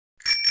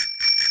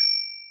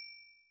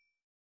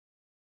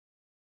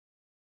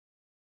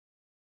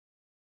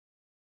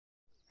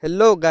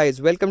Hello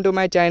guys, welcome to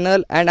my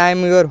channel and I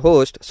am your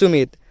host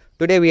Sumit.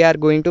 Today we are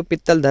going to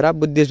Pitalkhora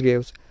Buddhist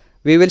caves.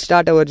 We will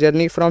start our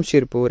journey from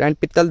Shirpur, and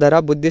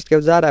Pitalkhora Buddhist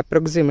caves are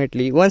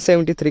approximately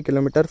 173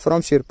 km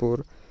from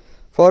Shirpur.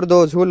 For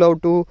those who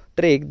love to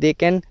trek, they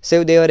can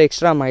save their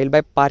extra mile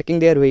by parking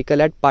their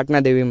vehicle at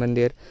Patnadevi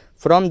Mandir.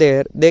 From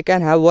there, they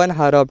can have 1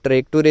 hour of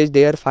trek to reach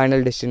their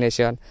final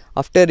destination.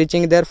 After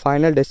reaching their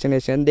final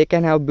destination, they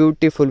can have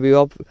beautiful view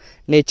of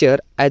nature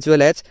as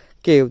well as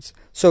caves.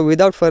 So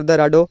without further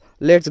ado,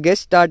 let's get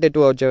started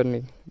to our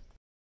journey.